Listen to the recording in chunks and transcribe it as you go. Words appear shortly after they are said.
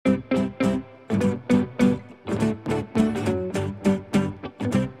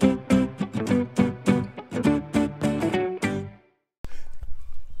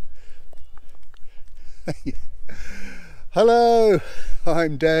Hello,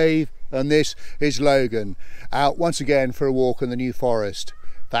 I'm Dave and this is Logan, out once again for a walk in the New Forest.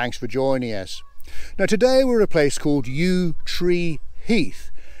 Thanks for joining us. Now today we're at a place called Yew Tree Heath.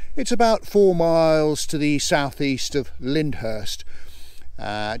 It's about 4 miles to the southeast of Lyndhurst,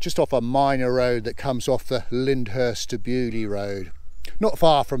 just off a minor road that comes off the Lyndhurst to Bewley Road, not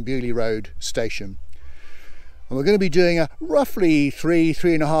far from Bewley Road station. And we're going to be doing a roughly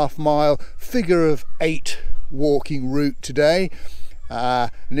 3.5 mile figure of 8 walking route today.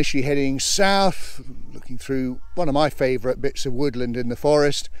 Initially heading south, looking through one of my favourite bits of woodland in the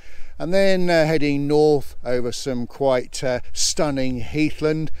forest, and then heading north over some quite stunning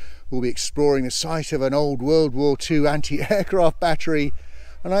heathland. We'll be exploring the site of an old World War II anti-aircraft battery,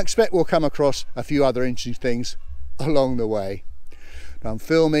 and I expect we'll come across a few other interesting things along the way. Now, I'm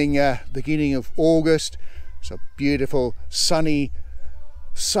filming beginning of August. It's a beautiful sunny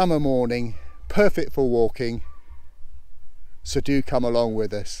summer morning, perfect for walking, so do come along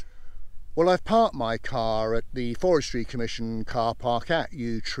with us. Well, I've parked my car at the Forestry Commission car park at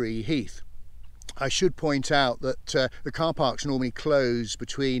Yew Tree Heath. I should point out that the car parks normally close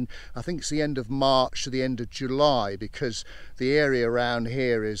between, I think it's the end of March to the end of July, because the area around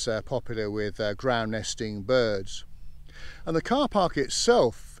here is popular with ground nesting birds. And the car park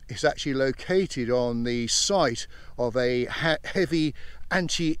itself is actually located on the site of a heavy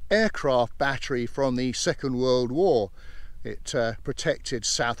anti-aircraft battery from the Second World War. It protected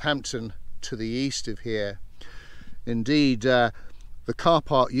Southampton to the east of here. Indeed, the car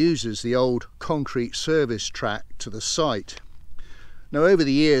park uses the old concrete service track to the site. Now, over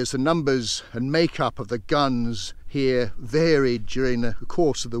the years, the numbers and makeup of the guns here varied during the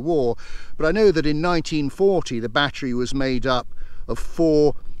course of the war, but I know that in 1940 the battery was made up of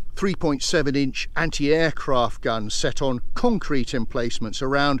 4 3.7-inch anti-aircraft guns set on concrete emplacements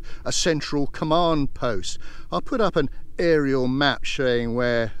around a central command post. I'll put up an aerial map showing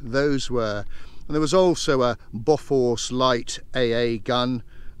where those were. And there was also a Bofors light AA gun,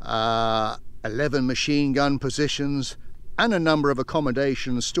 11 machine gun positions, and a number of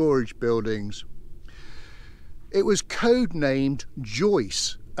accommodation storage buildings. It was codenamed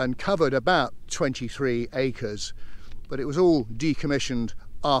Joyce and covered about 23 acres, but it was all decommissioned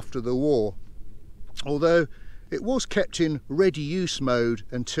after the war, although it was kept in ready use mode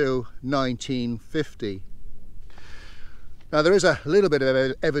until 1950. Now, there is a little bit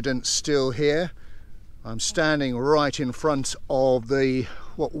of evidence still here. I'm standing right in front of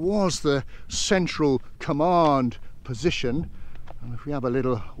what was the central command position, and if we have a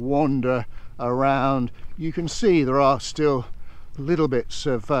little wander around, you can see there are still little bits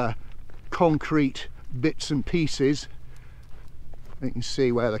of concrete bits and pieces. You can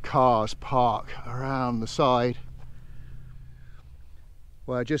see where the cars park around the side.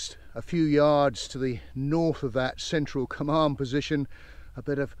 Well, just a few yards to the north of that central command position, a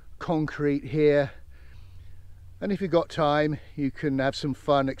bit of concrete here. And if you've got time, you can have some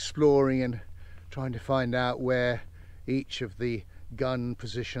fun exploring and trying to find out where each of the gun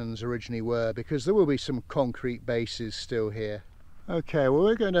positions originally were, because there will be some concrete bases still here. Okay, well,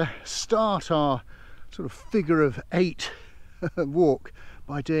 we're going to start our sort of figure of 8 walk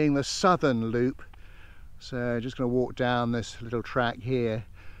by doing the southern loop. So just going to walk down this little track here.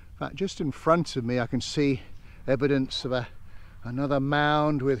 In fact, just in front of me I can see evidence of another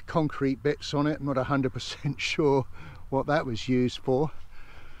mound with concrete bits on it. I'm not 100% sure what that was used for,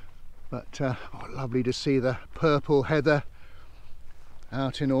 but lovely to see the purple heather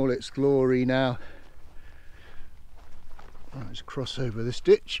out in all its glory now. Right, let's cross over this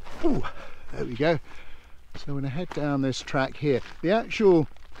ditch. Ooh, there we go. So we're going to head down this track here. The actual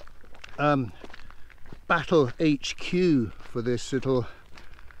battle HQ for this little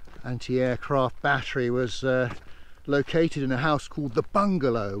anti-aircraft battery was located in a house called the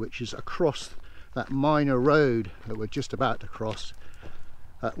Bungalow, which is across that minor road that we're just about to cross,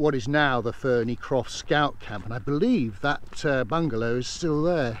 what is now the Ferny Croft Scout camp, and I believe that bungalow is still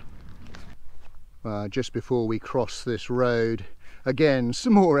there. Just before we cross this road, again,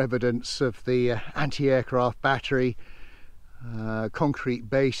 some more evidence of the anti-aircraft battery, concrete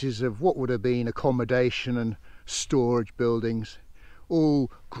bases of what would have been accommodation and storage buildings,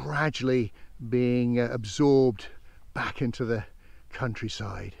 all gradually being absorbed back into the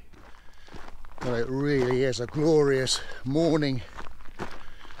countryside. Well, it really is a glorious morning.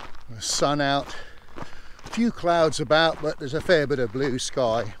 The sun out, a few clouds about, but there's a fair bit of blue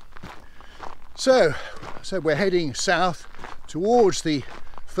sky. So we're heading south towards the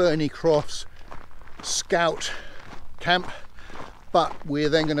Ferny Croft Scout camp, but we're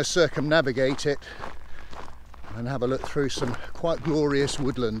then going to circumnavigate it and have a look through some quite glorious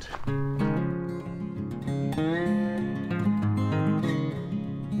woodland.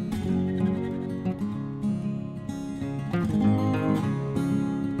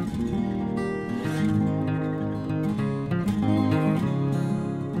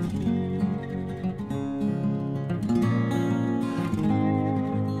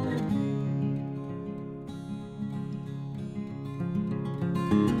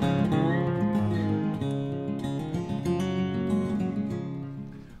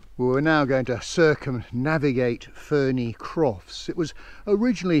 we're now going to circumnavigate Ferny Crofts. It was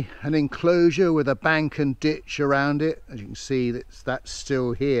originally an enclosure with a bank and ditch around it. As you can see, that's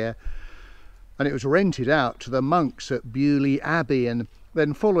still here. And it was rented out to the monks at Beaulieu Abbey, and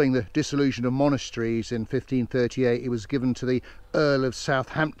then following the dissolution of monasteries in 1538 it was given to the Earl of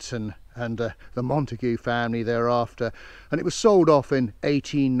Southampton and the Montague family thereafter, and it was sold off in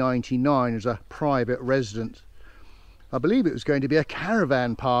 1899 as a private residence. I believe it was going to be a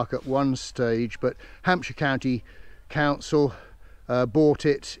caravan park at one stage, but Hampshire County Council bought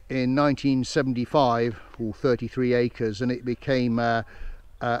it in 1975, all 33 acres, and it became a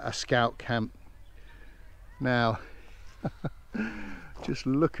scout camp. Now, just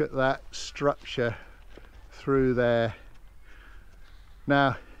look at that structure through there.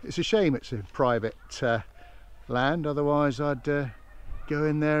 Now, it's a shame it's a private land, otherwise I'd go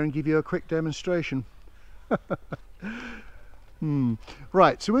in there and give you a quick demonstration.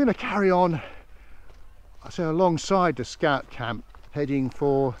 Right, so we're going to carry on, I say, alongside the scout camp, heading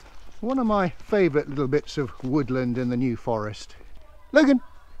for one of my favourite little bits of woodland in the New Forest. Logan!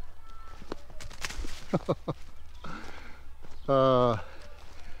 I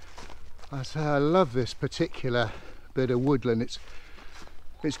say I love this particular bit of woodland.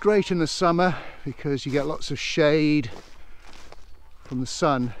 It's great in the summer because you get lots of shade from the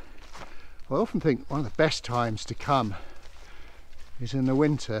sun. I often think one of the best times to come is in the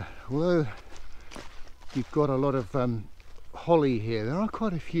winter. Although you've got a lot of holly here, there are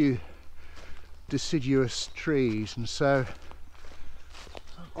quite a few deciduous trees, and so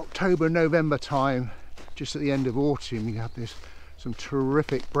October, November time, just at the end of autumn, you have some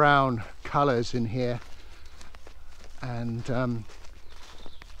terrific brown colours in here, and then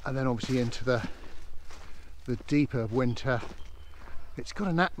obviously into the deeper winter. It's got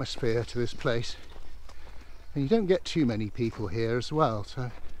an atmosphere to this place, and you don't get too many people here as well, so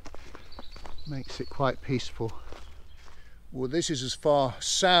it makes it quite peaceful. Well, this is as far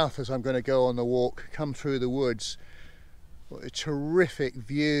south as I'm going to go on the walk, come through the woods. What a terrific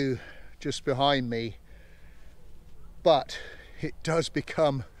view just behind me, but it does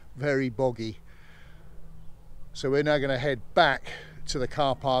become very boggy. So we're now going to head back to the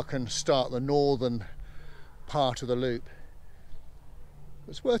car park and start the northern part of the loop.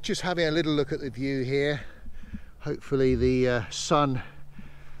 It's worth just having a little look at the view here. Hopefully the sun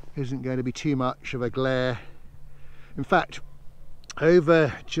isn't going to be too much of a glare. In fact,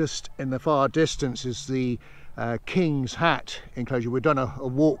 over just in the far distance is the King's Hat enclosure. We've done a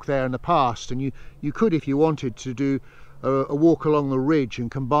walk there in the past, and you could, if you wanted, to do a walk along the ridge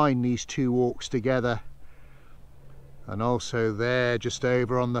and combine these two walks together. And also there, just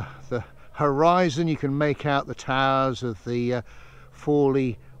over on the horizon, you can make out the towers of the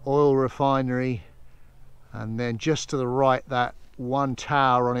Forley oil refinery, and then just to the right, that one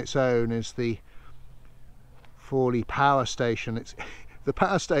tower on its own is the Forley power station. The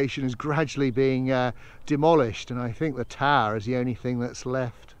power station is gradually being demolished, and I think the tower is the only thing that's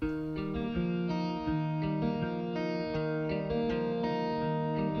left.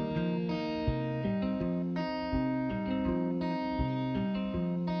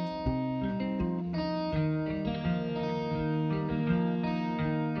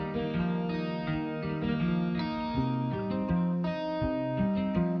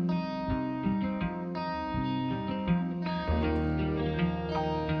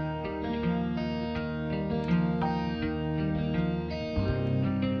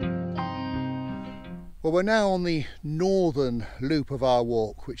 Well, we're now on the northern loop of our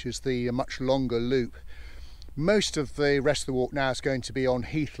walk, which is the much longer loop. Most of the rest of the walk now is going to be on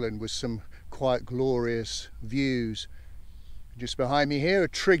heathland with some quite glorious views. Just behind me here, a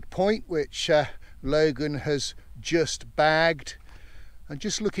trig point which Logan has just bagged, and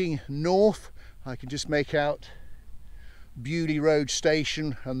just looking north I can just make out Beaulieu Road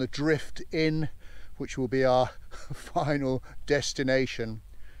Station and the Drift Inn, which will be our final destination.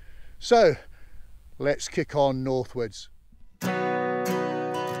 So let's kick on northwards.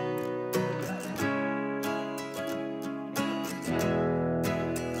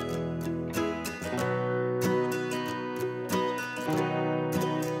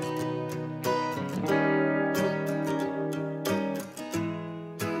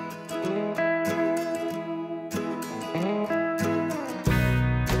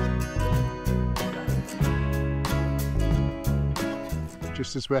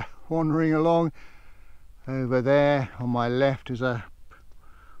 Just as we're wandering along, over there on my left is a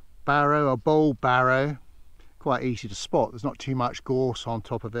barrow, a bulb barrow, quite easy to spot. There's not too much gorse on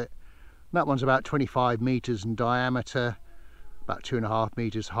top of it. That one's about 25 metres in diameter, about 2.5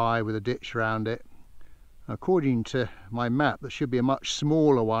 metres high with a ditch around it. According to my map, there should be a much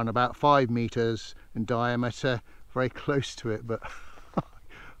smaller one, about 5 meters in diameter, very close to it, but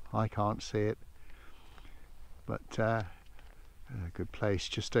I can't see it. But a good place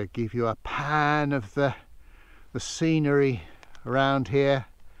just to give you a pan of the scenery around here,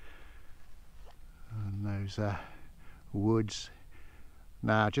 and those woods.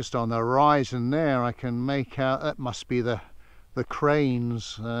 Now just on the horizon there I can make out that must be the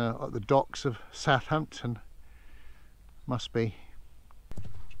cranes at the docks of Southampton. Must be.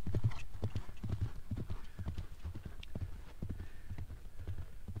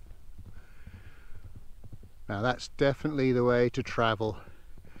 Now that's definitely the way to travel.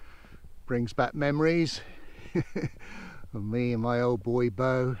 Brings back memories of me and my old boy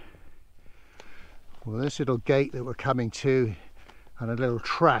Bo. Well, this little gate that we're coming to and a little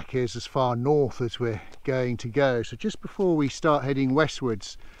track is as far north as we're going to go. So just before we start heading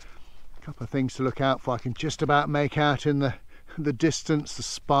westwards, a couple of things to look out for. I can just about make out in the distance the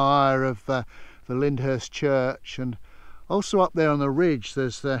spire of the Lyndhurst church, and also up there on the ridge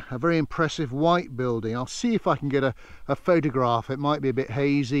there's a very impressive white building. I'll see if I can get a photograph. It might be a bit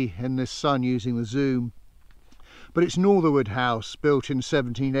hazy in this sun using the zoom, but it's Northerwood House, built in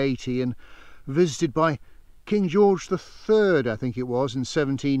 1780 and visited by King George III, I think it was, in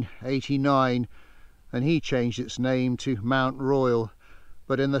 1789, and he changed its name to Mount Royal.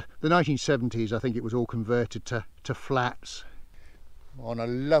 But in the 1970s I think it was all converted to flats. On a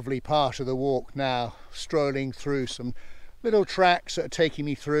lovely part of the walk now, strolling through some little tracks that are taking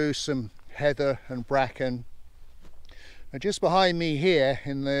me through some heather and bracken. Now just behind me here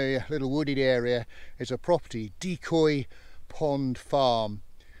in the little wooded area is a property, Decoy Pond Farm,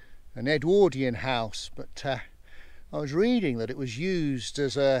 an Edwardian house, but I was reading that it was used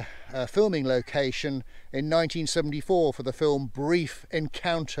as a filming location in 1974 for the film Brief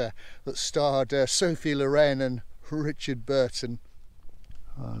Encounter that starred Sophie Loren and Richard Burton.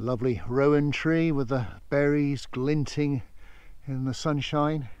 A lovely rowan tree with the berries glinting in the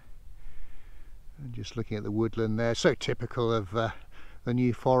sunshine. And just looking at the woodland there, so typical of the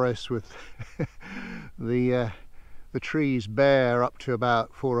New Forest, with the trees bare up to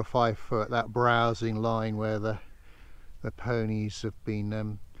about 4 or 5 foot, that browsing line where the ponies have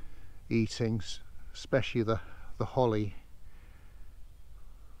been eating, especially the holly.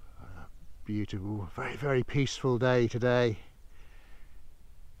 Beautiful, very, very peaceful day today.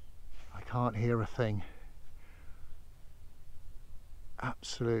 I can't hear a thing.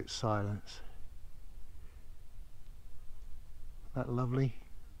 Absolute silence. Isn't that lovely?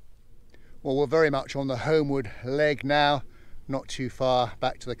 Well, we're very much on the homeward leg now, not too far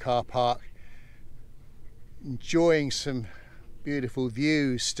back to the car park. Enjoying some beautiful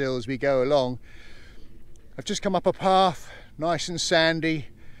views still as we go along. I've just come up a path, nice and sandy,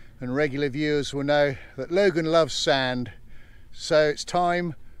 and regular viewers will know that Logan loves sand, so it's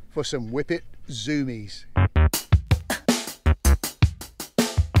time for some Whippet zoomies.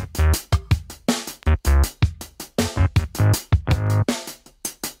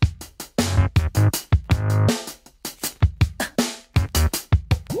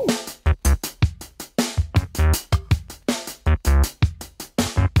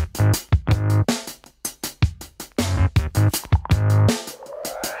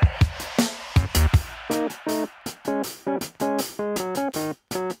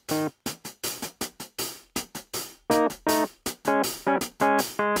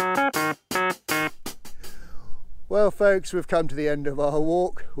 Well folks, we've come to the end of our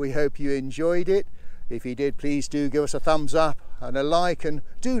walk. We hope you enjoyed it. If you did, please do give us a thumbs up and a like, and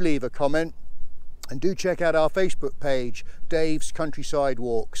do leave a comment, and do check out our Facebook page, Dave's Countryside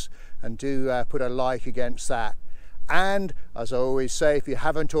Walks, and do put a like against that. And as I always say, if you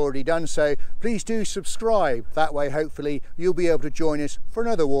haven't already done so, please do subscribe. That way hopefully you'll be able to join us for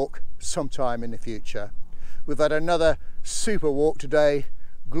another walk sometime in the future. We've had another super walk today.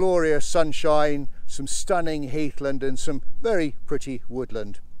 Glorious sunshine, some stunning heathland and some very pretty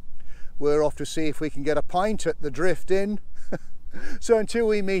woodland. We're off to see if we can get a pint at the Drift Inn. So until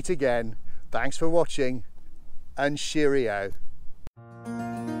we meet again, thanks for watching and cheerio.